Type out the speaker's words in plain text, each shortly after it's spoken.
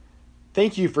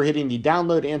Thank you for hitting the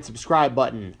download and subscribe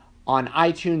button on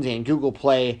iTunes and Google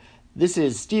Play. This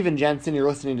is Steven Jensen. You're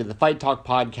listening to the Fight Talk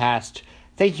podcast.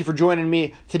 Thank you for joining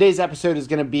me. Today's episode is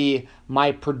going to be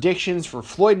my predictions for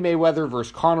Floyd Mayweather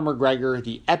versus Conor McGregor,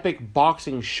 the epic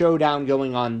boxing showdown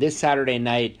going on this Saturday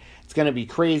night. It's going to be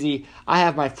crazy. I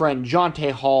have my friend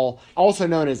Jonte Hall, also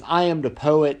known as I Am the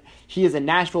Poet. He is a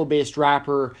Nashville-based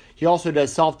rapper. He also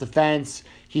does self-defense.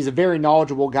 He's a very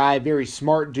knowledgeable guy, very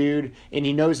smart dude, and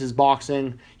he knows his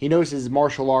boxing, he knows his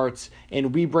martial arts,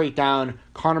 and we break down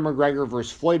Conor McGregor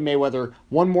versus Floyd Mayweather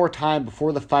one more time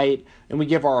before the fight, and we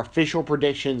give our official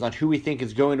predictions on who we think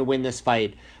is going to win this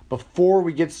fight. Before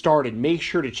we get started, make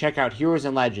sure to check out Heroes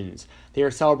and Legends. They are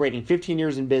celebrating 15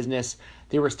 years in business.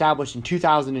 They were established in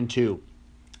 2002.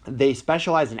 They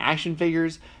specialize in action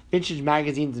figures, vintage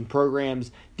magazines and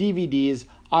programs, DVDs,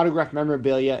 autographed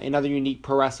memorabilia, and other unique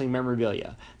pro wrestling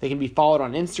memorabilia. They can be followed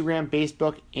on Instagram,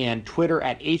 Facebook, and Twitter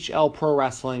at HL Pro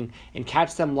Wrestling, and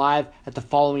catch them live at the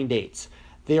following dates.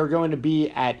 They are going to be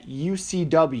at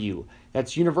UCW,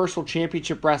 that's Universal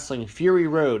Championship Wrestling, Fury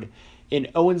Road, in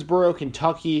Owensboro,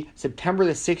 Kentucky, September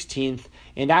the 16th,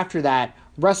 and after that,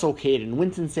 WrestleCade in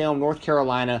Winston-Salem, North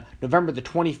Carolina, November the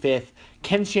 25th.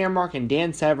 Ken Shamrock and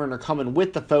Dan Severn are coming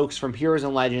with the folks from Heroes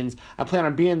and Legends. I plan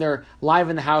on being there live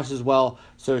in the house as well,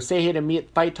 so say hey to me at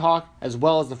Fight Talk, as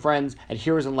well as the friends at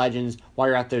Heroes and Legends while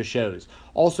you're at those shows.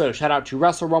 Also, shout out to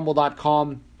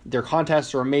WrestleRumble.com. Their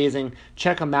contests are amazing.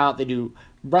 Check them out. They do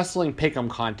wrestling pick'em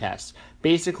contests.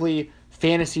 Basically,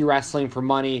 fantasy wrestling for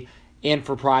money and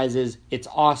for prizes. It's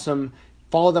awesome.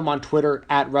 Follow them on Twitter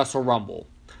at WrestleRumble.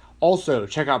 Also,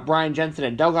 check out Brian Jensen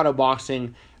at Delgado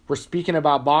Boxing. We're speaking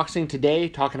about boxing today,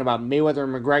 talking about Mayweather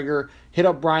and McGregor. Hit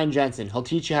up Brian Jensen. He'll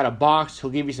teach you how to box. He'll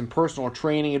give you some personal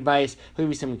training advice. He'll give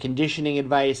you some conditioning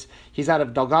advice. He's out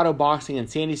of Delgado Boxing in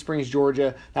Sandy Springs,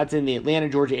 Georgia. That's in the Atlanta,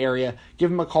 Georgia area.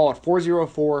 Give him a call at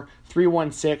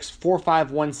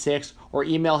 404-316-4516 or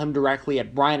email him directly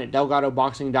at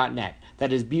brian@delgadoboxing.net.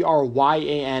 That is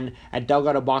BRYAN at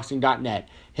delgadoboxing.net.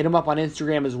 Hit him up on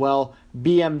Instagram as well,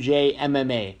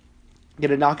 BMJMMA. Get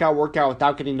a knockout workout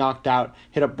without getting knocked out.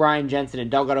 Hit up Brian Jensen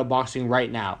at Delgado Boxing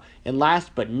right now. And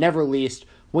last but never least,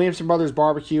 Williamson Brothers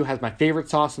Barbecue has my favorite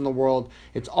sauce in the world.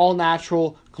 It's all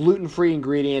natural, gluten-free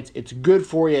ingredients. It's good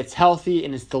for you. It's healthy,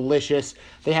 and it's delicious.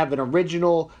 They have an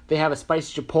original, they have a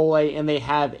spicy chipotle, and they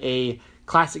have a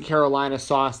classic Carolina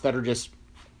sauce that are just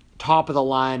top of the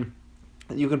line.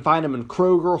 You can find them in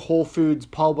Kroger, Whole Foods,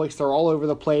 Publix. They're all over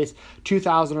the place.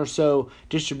 2,000 or so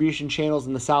distribution channels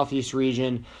in the Southeast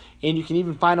region. And you can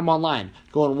even find them online.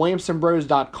 Go on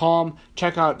WilliamsonBros.com.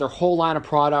 Check out their whole line of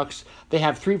products. They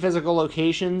have 3 physical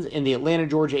locations in the Atlanta,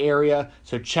 Georgia area.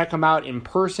 So check them out in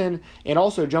person. And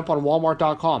also jump on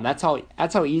Walmart.com. That's how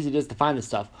easy it is to find this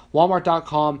stuff.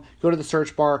 Walmart.com. Go to the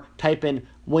search bar. Type in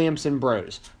Williamson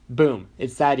Bros. Boom.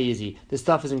 It's that easy. This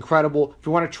stuff is incredible. If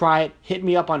you want to try it, hit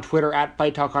me up on Twitter at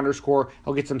FightTalk_.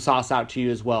 I'll get some sauce out to you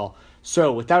as well.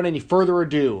 So, without any further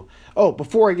ado,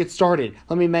 before I get started,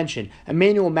 let me mention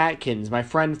Emmanuel Matkins, my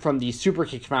friend from the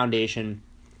Superkick Foundation.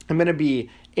 I'm going to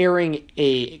be airing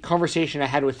a conversation I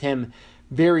had with him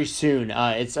very soon.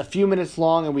 It's a few minutes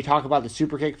long, and we talk about the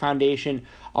Superkick Foundation.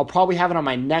 I'll probably have it on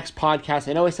my next podcast.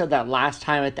 I know I said that last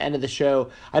time at the end of the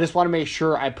show. I just want to make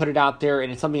sure I put it out there, and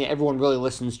it's something that everyone really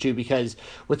listens to, because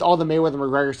with all the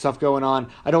Mayweather-McGregor stuff going on,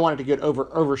 I don't want it to get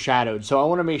overshadowed. So I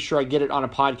want to make sure I get it on a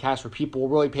podcast where people will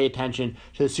really pay attention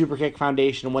to the Superkick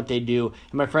Foundation and what they do,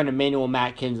 and my friend Emmanuel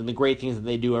Matkins and the great things that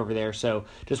they do over there. So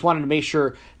just wanted to make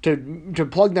sure to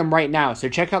plug them right now. So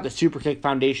check out the Superkick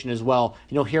Foundation as well,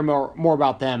 and you'll hear more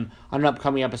about them on an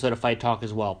upcoming episode of Fight Talk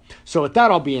as well. So with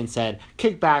that all being said,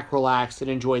 kick back, relax,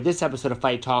 and enjoy this episode of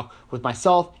Fight Talk with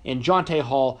myself and Jonte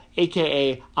Hall,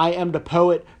 a.k.a. I Am the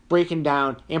Poet, breaking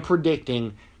down and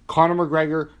predicting Conor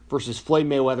McGregor versus Floyd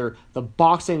Mayweather, the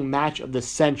boxing match of the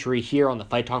century here on the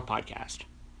Fight Talk podcast.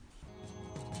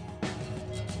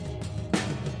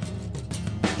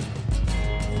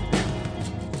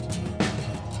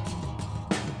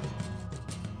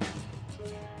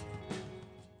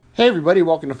 Hey everybody,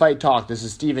 welcome to Fight Talk. This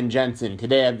is Steven Jensen.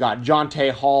 Today I've got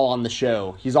Jonte Hall on the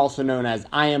show. He's also known as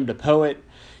I Am the Poet.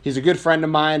 He's a good friend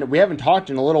of mine. We haven't talked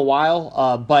in a little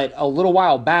while, but a little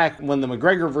while back when the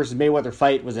McGregor versus Mayweather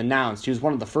fight was announced, he was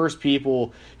one of the first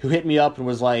people who hit me up and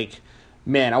was like,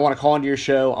 man, I want to call into your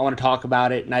show. I want to talk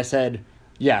about it. And I said,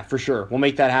 yeah, for sure. We'll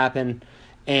make that happen.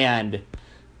 And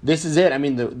this is it. I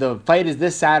mean, the fight is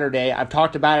this Saturday. I've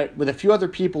talked about it with a few other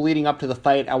people leading up to the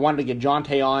fight. I wanted to get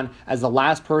Jonte on as the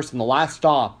last person, the last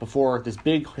stop before this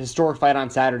big historic fight on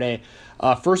Saturday.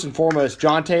 First and foremost,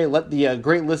 Jonte, let the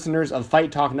great listeners of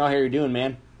Fight Talk know how you're doing,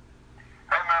 man.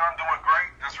 Hey, man, I'm doing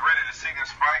great. Just ready to see this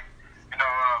fight.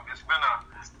 it's been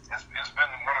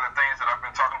one of the things that I've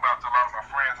been talking about to a lot of my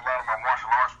friends, a lot of my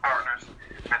martial arts partners.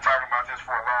 Been talking about this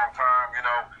for a long time. You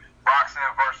know, boxing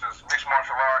versus mixed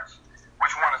martial arts.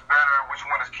 Which one is better? Which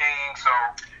one is king? So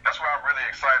that's why I'm really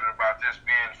excited about this,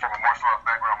 being from a martial arts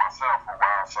background myself for a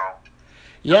while. So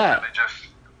yeah, really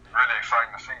just really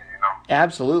exciting to see it, you know.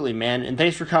 absolutely, man. And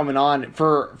thanks for coming on.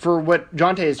 For what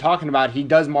Jonte is talking about, he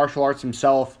does martial arts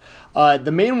himself.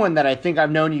 The main one that I think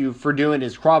I've known you for doing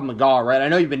is Krav Maga, right? I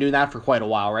know you've been doing that for quite a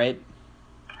while, right?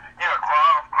 Yeah,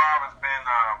 Krav has been,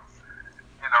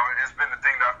 it's been the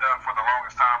thing that I've done for the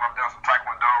longest time. I've done some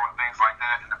Taekwondo and things like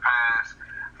that in the past,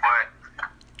 but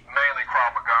mainly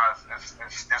Krav Maga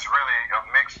is really a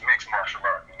mixed martial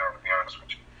art, you know, to be honest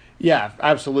with you. Yeah,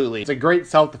 absolutely. It's a great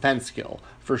self-defense skill,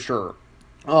 for sure.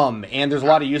 And there's a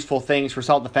lot of useful things for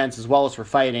self-defense as well as for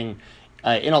fighting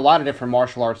in a lot of different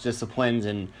martial arts disciplines.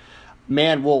 And,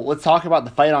 man, well, let's talk about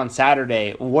the fight on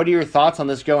Saturday. What are your thoughts on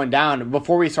this going down?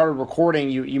 Before we started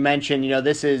recording, you mentioned,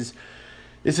 this is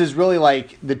really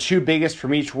like the two biggest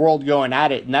from each world going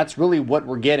at it, and that's really what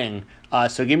we're getting.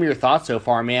 So give me your thoughts so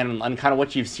far, man, on kind of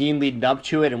what you've seen leading up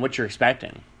to it and what you're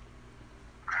expecting.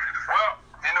 Well,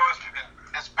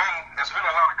 it's been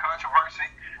a lot of controversy.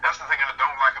 That's the thing I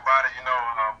don't like about it.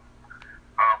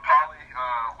 Paulie,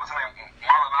 what's his name,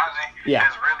 Malignaggi, Yeah.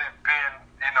 has really been,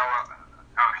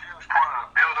 a huge part of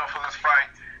the build-up for this fight,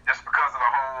 just because of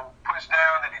the whole push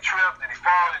down. Did he trip? Did he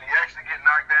fall? Did he actually get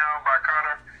knocked down by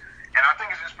Conor? And I think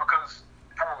it's just because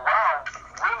for a while,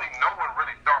 really, no one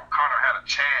really thought Conor had a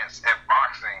chance at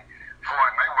boxing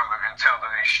Floyd Mayweather until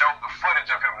they showed the footage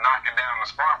of him knocking down the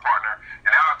sparring partner.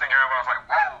 And now I think everyone's like,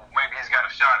 whoa, maybe he's got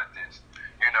a shot at this,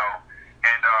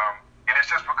 And it's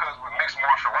just because with mixed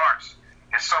martial arts,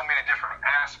 it's so many different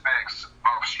aspects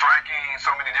of striking,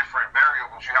 so many different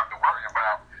variables you have to worry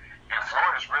about. And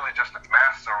Floyd is really just a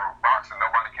master of boxing.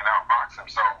 Nobody can outbox him.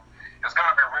 So it's going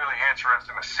to be really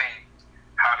interesting to see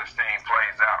how this thing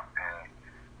plays out. And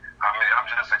I'm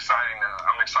just excited.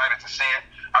 I'm excited to see it.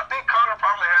 I think Conor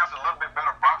probably has a little bit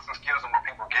better boxing skills than what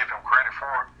people give him credit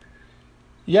for.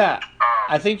 Yeah,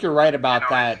 I think you're right about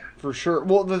that for sure.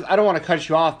 Well, I don't want to cut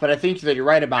you off, but I think that you're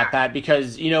right about that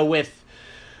because with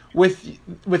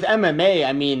MMA,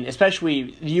 I mean,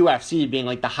 especially the UFC being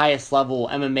like the highest level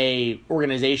MMA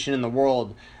organization in the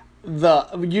world,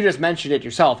 you just mentioned it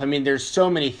yourself. I mean, there's so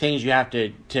many things you have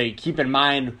to keep in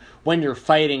mind when you're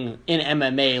fighting in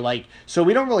MMA. Like, so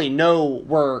we don't really know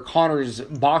where Conor's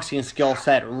boxing skill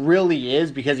set really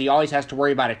is because he always has to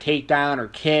worry about a takedown or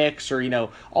kicks or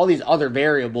all these other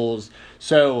variables.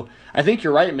 So I think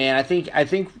you're right, man. I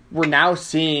think we're now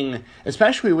seeing,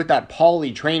 especially with that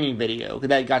Paulie training video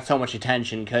that got so much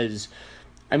attention. Because,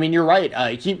 I mean, you're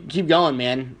right. Keep going,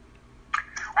 man.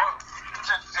 Well,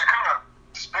 to kind of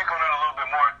speak on it a little bit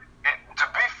more, to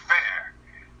be fair,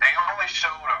 they only showed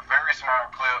a very small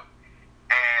clip,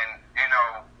 and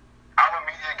I'm a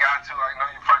media guy too. I know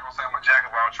you probably gonna say I'm a jack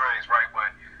of all trades, right? But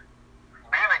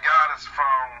being a guy that's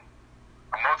from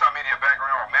a multimedia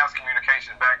background or mass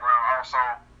communication background, also,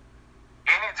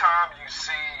 anytime you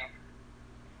see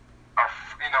a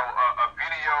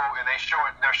video and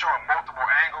they're showing multiple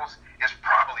angles, it's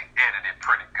probably edited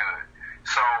pretty good.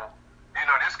 So,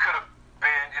 this could have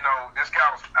been, this guy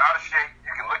was out of shape.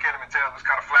 You can look at him and tell he's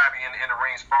kind of flabby in the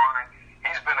ring sparring.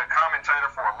 He's been a commentator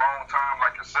for a long time,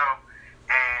 like yourself.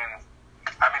 And,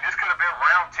 I mean, this could have been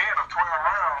round 10 of 12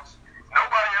 rounds.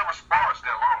 Nobody ever spars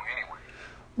that long anyway.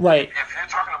 Right. If you're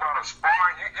talking about a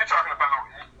sparring, you're talking about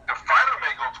the fighter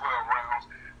may go 12 rounds,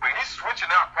 but he's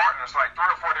switching out partners, like 3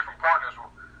 or 4 different partners will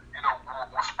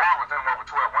spar with him over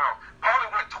 12 rounds. Paulie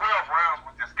went 12 rounds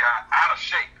with this guy out of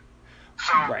shape.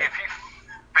 So Right. if he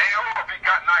failed, if he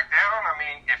got knocked down, I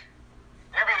mean, if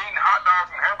you've been eating hot dogs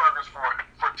and hamburgers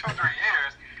for 2-3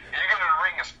 years, and you get in the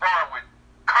ring and spar with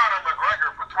Conor McGregor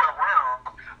for 12 rounds,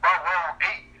 by round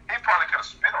 8, he probably could have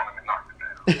spit on him and knocked him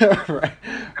down. Right.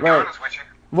 To be honest with you.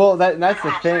 Well, that's the You know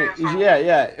what thing. I'm saying? So-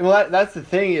 Yeah. Well, that's the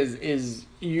thing is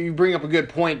you bring up a good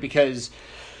point because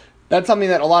that's something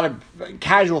that a lot of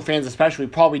casual fans especially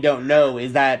probably don't know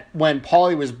is that when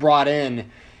Paulie was brought in,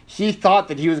 he thought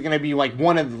that he was going to be like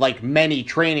one of like many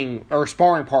training or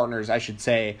sparring partners, I should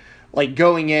say, like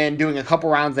going in, doing a couple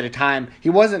rounds at a time. He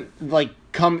wasn't like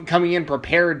coming in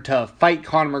prepared to fight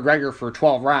Conor McGregor for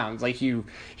 12 rounds. Like he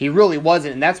really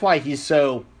wasn't, and that's why he's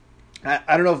so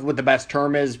I don't know what the best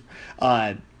term is,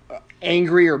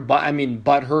 angry or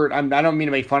butthurt. I don't mean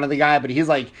to make fun of the guy, but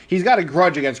he's got a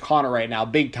grudge against Conor right now,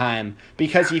 big time,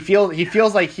 because he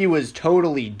feels like he was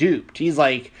totally duped. He's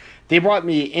like, they brought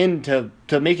me in to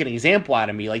make an example out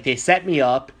of me. Like, they set me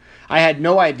up. I had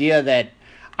no idea that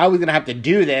I was gonna have to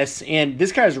do this, and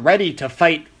this guy's ready to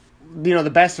fight the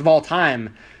best of all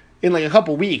time in like a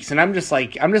couple weeks, and I'm just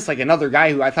like another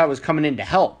guy who I thought was coming in to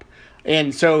help.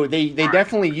 And so they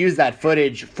definitely use that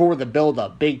footage for the build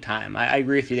up big time. I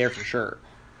agree with you there for sure.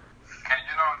 And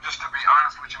just to be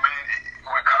honest with you, man,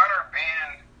 with Conor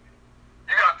being,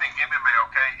 you gotta think MMA,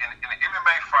 okay? In an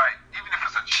MMA fight, even if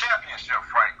it's a championship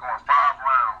fight going 5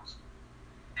 rounds,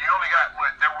 you only got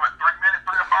there were 3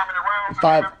 or 5 minute rounds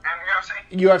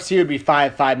in UFC? UFC would be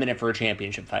 5-minute for a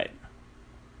championship fight.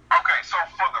 Okay, so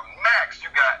for the max, you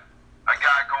got a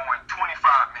guy going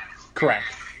 25 minutes. Correct.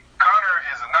 Conor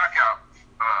is a knockout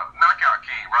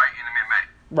king, right, in MMA.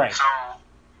 Right. So,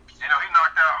 he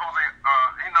knocked out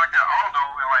Aldo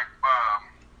in like,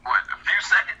 a few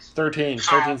seconds? 13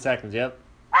 seconds, yep.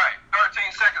 Right, 13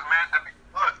 seconds, man.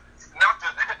 Look, not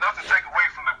to take away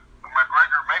from the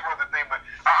McGregor-Mayweather thing, but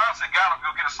I honestly got him to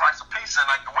go get a slice of pizza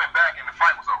and went back and the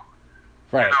fight was over.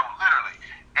 Right. Literally.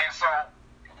 And so,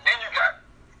 then you got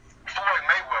Floyd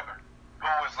Mayweather, who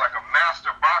is like a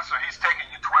master boxer. He's taking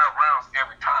you 12 rounds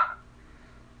every time.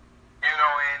 And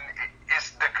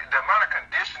it's the amount of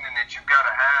conditioning that you got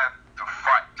to have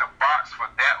to box for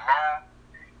that long.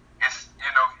 It's,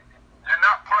 you're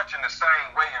not punching the same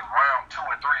way in round 2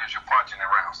 and 3 as you're punching in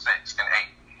round 6 and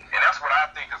 8. And that's what I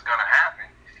think is going to happen,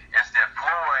 is that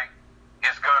Floyd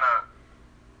is going to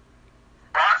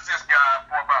box this guy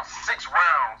for about 6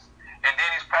 rounds, and then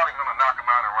he's probably going to knock him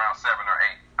out in round 7 or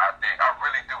 8. I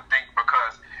really do think,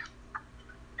 because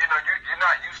you're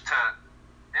not used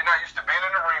to being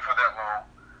in the ring for that long.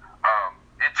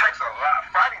 It takes a lot.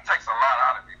 Fighting takes a lot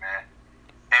out of you, man.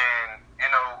 And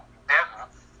that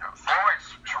Floyd's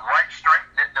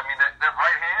that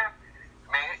right hand.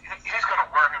 He's going to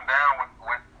wear him down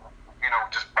with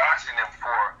just boxing him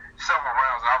for several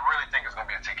rounds. I really think it's going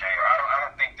to be a TKO. I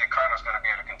don't think that Conor's going to be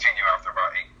able to continue after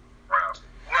about 8 rounds.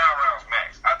 9 rounds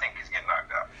max. I think he's getting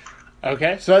knocked out.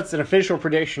 Okay, so that's an official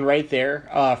prediction right there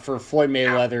for Floyd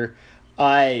Mayweather.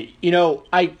 I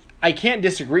can't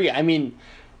disagree. I mean,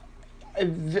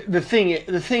 the thing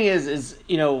is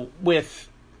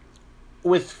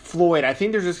with Floyd, I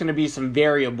think there's just going to be some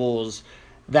variables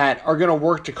that are going to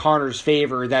work to Conor's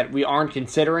favor that we aren't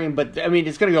considering. But I mean,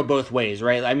 it's going to go both ways,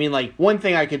 right? I mean, like, one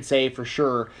thing I could say for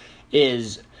sure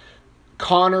is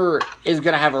Conor is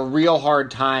going to have a real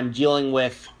hard time dealing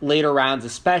with later rounds,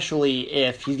 especially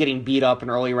if he's getting beat up in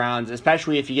early rounds,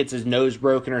 especially if he gets his nose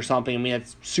broken or something. I mean,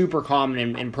 it's super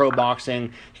common in pro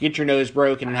boxing. You get your nose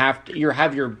broken and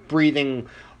have your breathing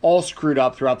all screwed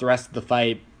up throughout the rest of the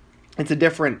fight. It's a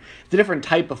different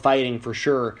type of fighting for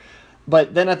sure.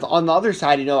 But then on the other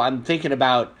side, I'm thinking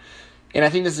about, and I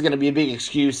think this is going to be a big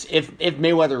excuse, if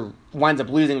Mayweather winds up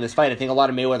losing this fight, I think a lot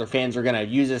of Mayweather fans are going to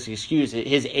use this excuse.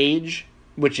 His age,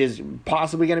 which is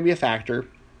possibly going to be a factor.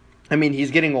 I mean, he's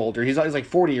getting older. He's like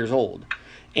 40 years old.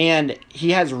 And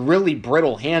he has really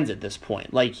brittle hands at this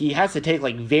point. Like, he has to take,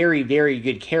 like, very, very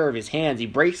good care of his hands. He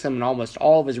breaks them in almost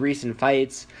all of his recent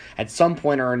fights at some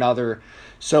point or another.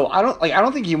 So I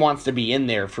don't think he wants to be in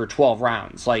there for 12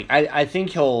 rounds. Like, I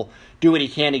think he'll do what he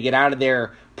can to get out of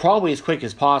there probably as quick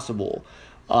as possible.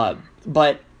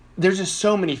 But there's just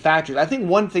so many factors. I think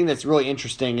one thing that's really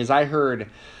interesting is I heard,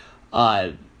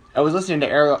 I was listening to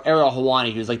Ariel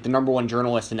Helwani, who's like the #1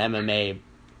 journalist in MMA,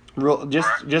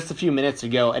 just a few minutes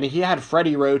ago, and he had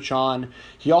Freddie Roach on.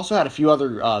 He also had a few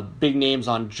other big names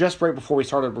on just right before we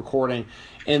started recording.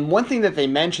 And one thing that they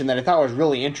mentioned that I thought was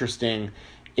really interesting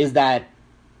is that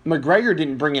McGregor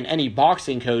didn't bring in any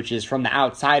boxing coaches from the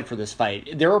outside for this fight.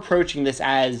 They're approaching this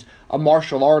as a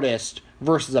martial artist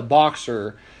versus a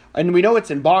boxer. And we know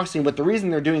it's in boxing, but the reason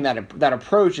they're doing that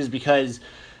approach is because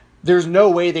there's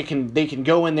no way they can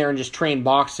go in there and just train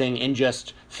boxing and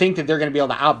just think that they're going to be able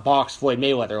to outbox Floyd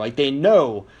Mayweather. Like, they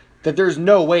know that there's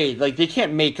no way, like, they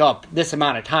can't make up this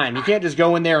amount of time. You can't just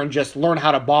go in there and just learn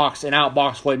how to box and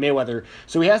outbox Floyd Mayweather.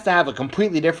 So he has to have a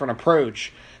completely different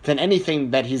approach than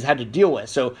anything that he's had to deal with.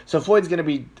 So Floyd's going to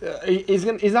be he's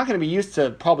not going to be used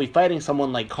to probably fighting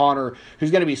someone like Conor,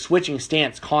 who's going to be switching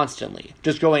stance constantly,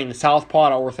 just going southpaw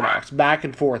to orthodox, back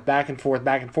and forth, back and forth,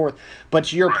 back and forth. But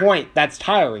to your point, that's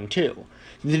tiring too.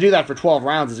 To do that for 12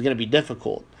 rounds is going to be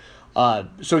difficult.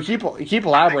 So keep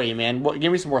elaborating, man.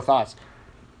 Give me some more thoughts.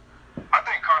 I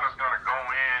think Conor's going to go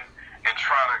in and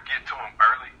try to get to him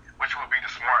early, which would be the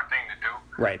smart thing to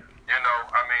do. Right.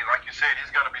 I mean, like you said,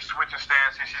 he's going to be switching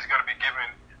stances. He's going to be giving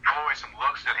Floyd some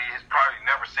looks that he has probably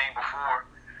never seen before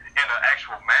in an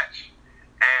actual match.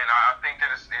 And I think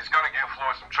that it's going to give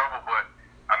Floyd some trouble. But,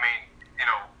 I mean,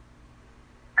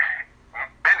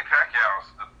 Manny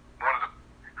Pacquiao's one of the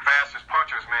fastest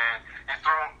punchers, man. He's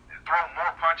thrown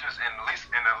more punches in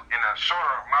a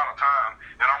shorter amount of time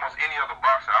than almost any other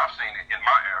boxer I've seen in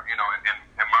my era. In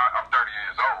my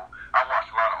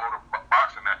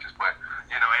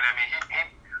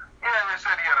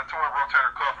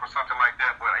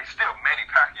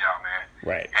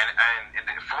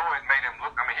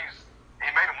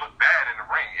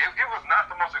was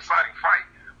not the most exciting fight,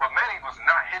 but Manny was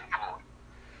not hitting Floyd.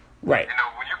 Right. You know,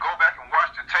 when you go back and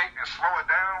watch the tape and slow it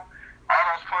down, all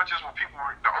those punches when people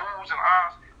were, the O's and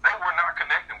O's, they were not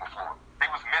connecting with Floyd. He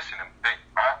was missing them,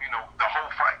 the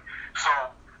whole fight. So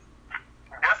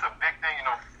that's a big thing. You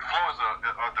know, Floyd's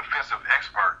a defensive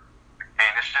expert,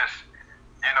 and it's just,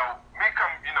 you know,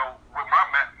 with my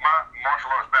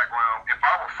martial arts background, if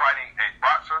I were fighting a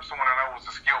boxer, someone I know was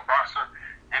a skilled boxer,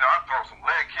 you know, I'd throw some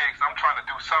leg kicks. I'm trying to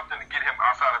do something to get him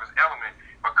outside of his element,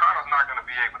 but Conor's not going to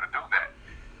be able to do that.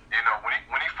 You know,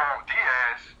 when he fought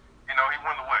Diaz, you know, he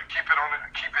wanted to keep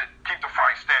the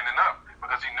fight standing up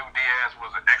because he knew Diaz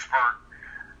was an expert,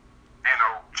 you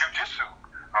know, jiu-jitsu,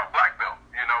 black belt,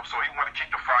 you know, so he wanted to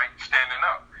keep the fight standing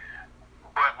up.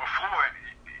 But with Floyd,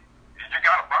 you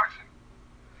got to box him.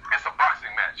 It's a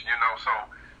boxing match, you know, so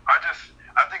I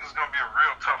think it's going to be a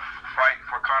real tough fight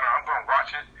for Conor. I'm going to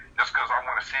watch it just because I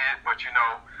want to see it, but, you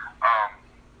know,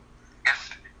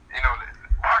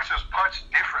 boxers punch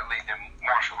differently than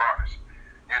martial artists.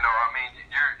 You know, I mean,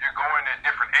 you're going at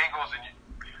different angles and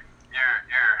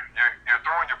you're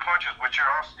throwing your punches, but you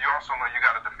also know you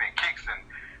got to defend kicks, and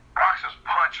boxers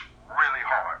punch really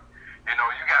hard. You know,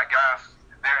 you got guys,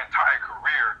 their entire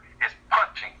career is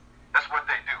punching. That's what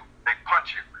they do. They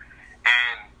punch you.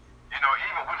 And, you know,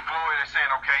 even with Floyd, they're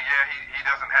saying, okay, yeah, he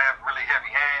doesn't have really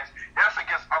heavy hands. That's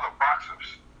against other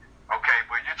boxers. Okay,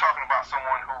 but you're talking about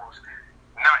someone who's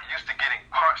not used to getting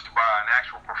punched by an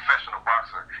actual professional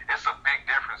boxer. It's a big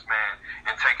difference, man,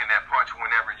 in taking that punch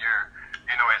whenever you're,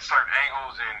 you know, at certain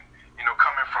angles and, you know,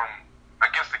 coming from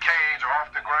against the cage or off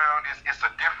the ground. It's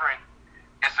a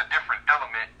different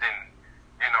element than,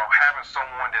 you know, having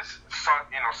someone that's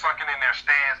sunken in their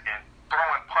stance and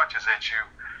throwing punches at you,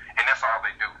 and that's all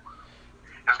they do.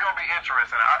 It's going to be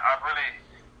interesting. I really,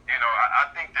 you know, I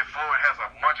think that Floyd has a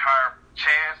much higher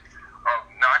chance of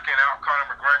knocking out Conor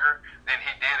McGregor than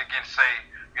he did against, say,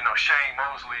 you know, Shane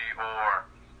Mosley or,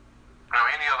 you know,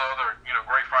 any of the other, you know,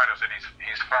 great fighters that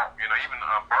he's fought. You know, even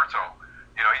Berto.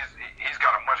 You know, he's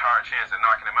got a much higher chance of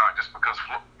knocking him out just because,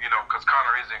 you know, because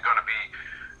Conor isn't going to be,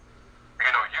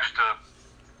 you know, used to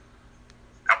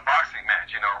a boxing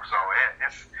match. You know, so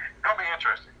it's going to be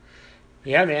interesting.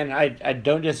 Yeah, man, I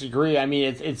don't disagree. I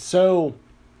mean, it's so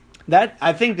that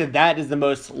I think that is the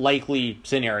most likely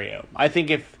scenario. I think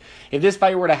if this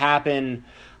fight were to happen,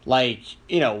 like,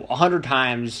 you know, 100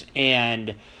 times,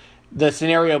 and the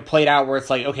scenario played out where it's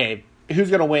like, okay, who's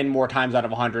going to win more times out of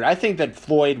 100? I think that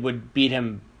Floyd would beat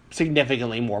him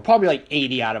significantly more, probably like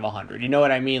 80 out of 100. You know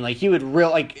what I mean? Like, he would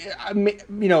you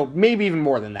know, maybe even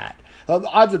more than that. The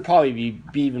odds would probably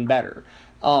be even better.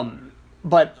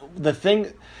 But the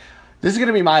thing. This is going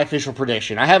to be my official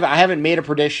prediction. I haven't made a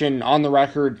prediction on the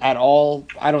record at all.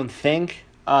 I don't think.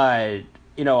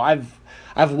 You know, I've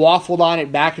waffled on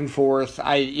it back and forth.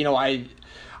 I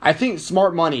think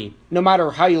smart money, no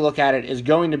matter how you look at it, is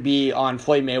going to be on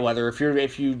Floyd Mayweather.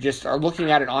 If you just are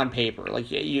looking at it on paper,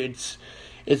 like it's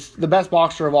the best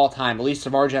boxer of all time, at least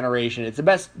of our generation. It's the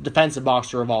best defensive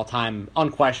boxer of all time,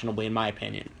 unquestionably, in my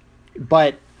opinion.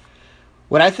 But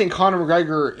what I think Conor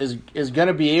McGregor is going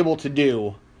to be able to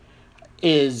do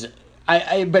is,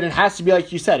 but it has to be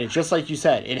like you said. It's just like you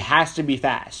said. It has to be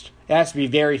fast. It has to be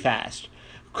very fast.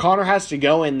 Conor has to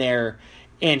go in there,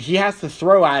 and he has to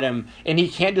throw at him, and he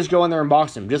can't just go in there and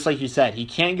box him. Just like you said, he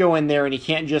can't go in there, and he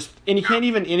can't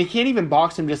even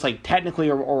box him just like technically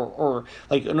or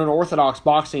like in an orthodox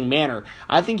boxing manner.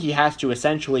 I think he has to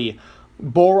essentially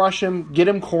bull rush him, get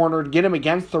him cornered, get him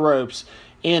against the ropes,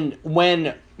 and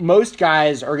when most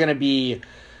guys are going to be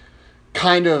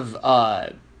kind of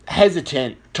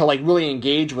hesitant to like really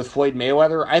engage with Floyd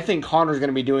Mayweather, I think Conor's going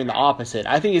to be doing the opposite.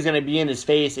 I think he's going to be in his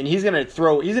face, and he's going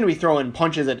to be throwing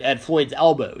punches at Floyd's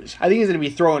elbows. I think he's going to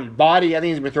be throwing body. I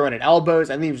think he's going to be throwing at elbows.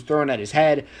 I think he's throwing at his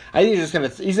head. I think he's going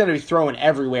to be throwing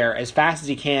everywhere as fast as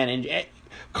he can. And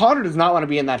Conor does not want to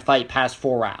be in that fight past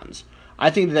 4 rounds. I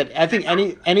think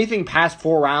anything past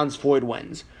 4 rounds, Floyd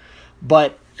wins.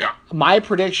 But my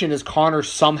prediction is Conor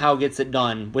somehow gets it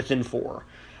done within 4.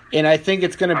 And I think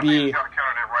it's going to be.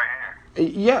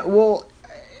 Yeah, well,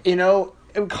 you know,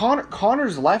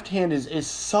 Conor's left hand is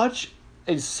such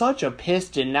a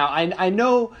piston. Now I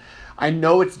know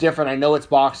it's different. I know it's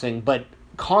boxing, but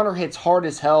Conor hits hard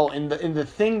as hell. And the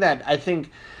thing that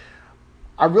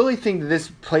I really think that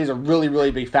this plays a really,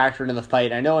 really big factor into the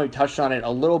fight. I know I touched on it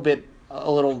a little bit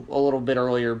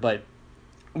earlier, but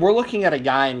we're looking at a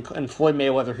guy in Floyd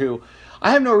Mayweather who.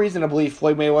 I have no reason to believe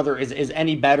Floyd Mayweather is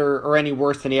any better or any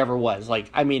worse than he ever was. Like,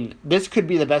 I mean, this could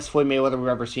be the best Floyd Mayweather we've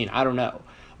ever seen. I don't know.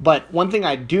 But one thing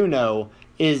I do know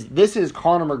is this is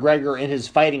Conor McGregor in his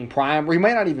fighting prime, or he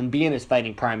might not even be in his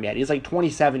fighting prime yet. He's like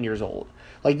 27 years old.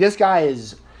 Like, this guy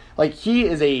is, like,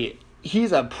 he's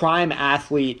a prime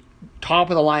athlete, top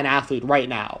of the line athlete right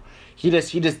now. He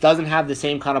just doesn't have the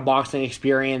same kind of boxing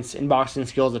experience and boxing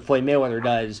skills that Floyd Mayweather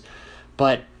does.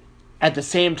 But at the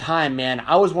same time, man,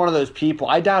 I was one of those people.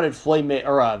 I doubted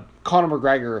Conor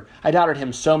McGregor. I doubted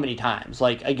him so many times,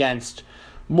 like against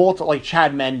like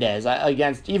Chad Mendes,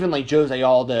 against even like Jose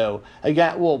Aldo.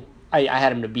 I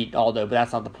had him to beat Aldo, but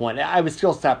that's not the point. I was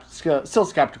still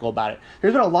skeptical about it.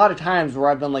 There's been a lot of times where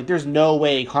I've been like, there's no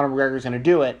way Conor McGregor's going to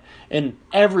do it, and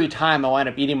every time I wind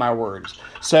up eating my words.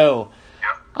 So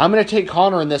I'm going to take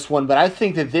Conor in this one, but I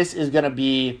think that this is going to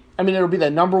be, it'll be the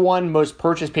number one most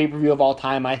purchased pay-per-view of all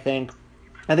time, I think.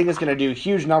 I think it's going to do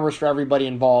huge numbers for everybody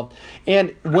involved.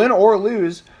 And win or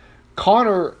lose,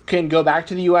 Conor can go back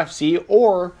to the UFC,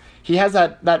 or he has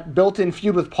that built-in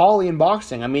feud with Paulie in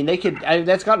boxing.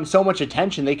 That's gotten so much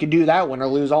attention, they could do that win or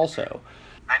lose also.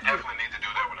 They definitely need to do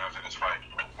that one after this fight.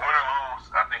 Win or lose,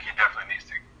 I think he definitely needs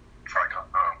to fight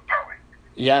Paulie.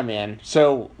 Yeah, man.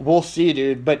 So we'll see,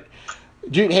 dude. But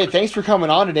dude, hey, thanks for coming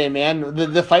on today, man.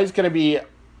 The fight's going to be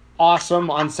awesome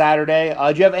on Saturday.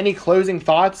 Do you have any closing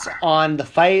thoughts on the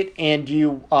fight, and do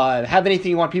you have anything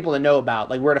you want people to know about,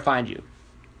 like where to find you?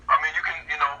 You can,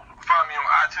 find me on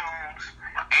iTunes,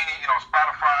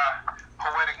 Spotify,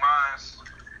 Poetic Minds,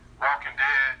 Walking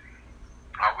Dead.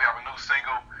 We have a new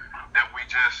single that we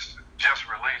just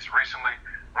released recently.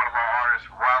 One of our artists,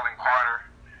 Rylan Carter.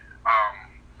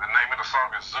 The name of the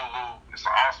song is Zulu. It's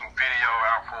an awesome video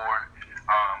out for it.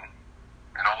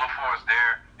 Look for us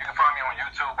there. You can find me on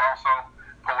YouTube also,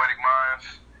 Poetic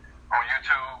Minds on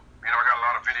YouTube. I got a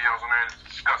lot of videos on there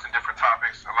discussing different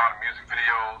topics, a lot of music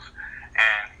videos.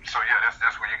 And so, yeah,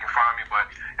 that's where you can find me. But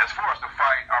as far as the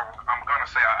fight, I'm going to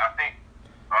say I think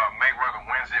Mayweather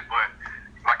wins it. But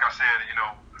like I said,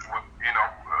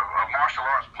 a martial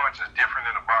arts punch is different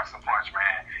than a boxing punch,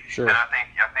 man. Sure. And I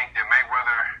think that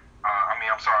Mayweather, I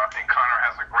think Conor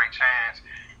has a great chance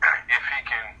if he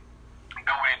can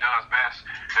do what he does best.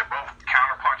 They're both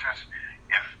counter punchers.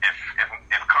 If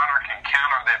Conor can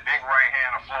counter that big right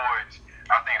hand of Floyd's,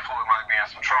 I think Floyd might be in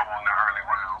some trouble in the early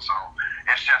round. So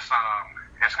it's just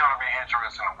it's going to be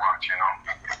interesting to watch,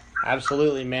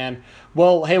 Absolutely, man.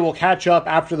 Well, hey, we'll catch up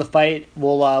after the fight.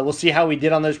 We'll see how we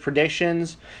did on those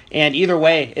predictions, and either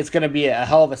way, it's going to be a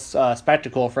hell of a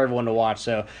spectacle for everyone to watch.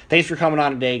 So thanks for coming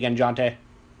on today again, Jonte. All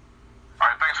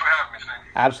right, thanks for having me, Steve.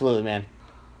 Absolutely, man.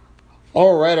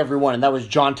 All right, everyone, and that was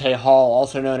Jonte Hall,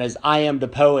 also known as I Am the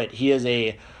Poet. He is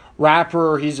a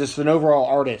rapper. He's just an overall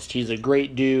artist. He's a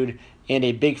great dude and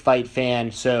a big fight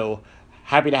fan, so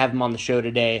happy to have him on the show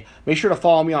today. Make sure to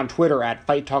follow me on Twitter at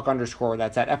FightTalk_.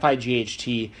 That's at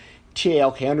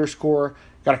FIGHTTALK_.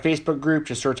 Got a Facebook group.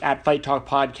 Just search at Fight Talk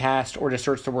Podcast or just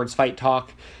search the words Fight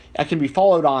Talk. I can be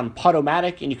followed on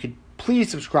Podomatic, and you could please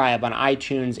subscribe on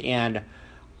iTunes and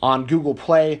on Google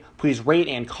Play. Please rate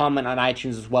and comment on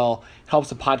iTunes as well. It helps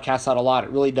the podcast out a lot.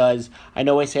 It really does. I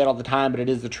know I say it all the time, but it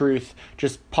is the truth.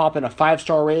 Just pop in a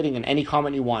 5-star rating and any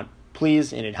comment you want,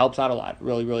 please, and it helps out a lot. It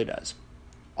really, really does.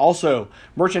 Also,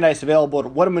 merchandise available at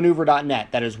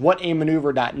whatamaneuver.net. That is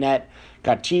whatamaneuver.net.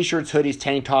 Got t-shirts, hoodies,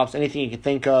 tank tops, anything you can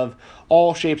think of.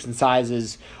 All shapes and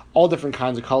sizes. All different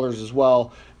kinds of colors as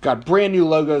well. Got brand new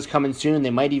logos coming soon. They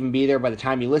might even be there by the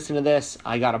time you listen to this.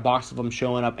 I got a box of them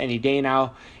showing up any day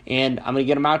now, and I'm going to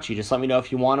get them out to you. Just let me know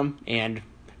if you want them, and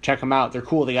check them out. They're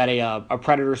cool. They got a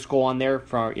Predator skull on there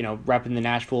for, repping the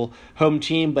Nashville home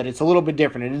team, but it's a little bit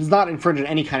different. It is not infringing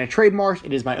any kind of trademarks.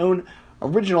 It is my own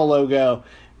original logo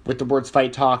with the words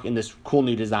Fight Talk in this cool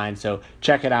new design. So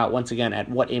check it out once again at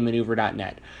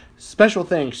whatamaneuver.net. Special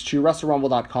thanks to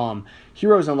WrestleRumble.com,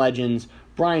 Heroes and Legends,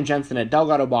 Brian Jensen at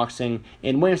Delgado Boxing,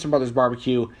 and Williamson Brothers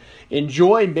Barbecue.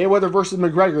 Enjoy Mayweather versus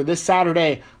McGregor this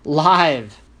Saturday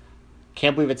live.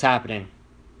 Can't believe it's happening.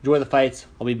 Enjoy the fights.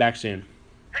 I'll be back soon.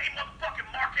 Hey,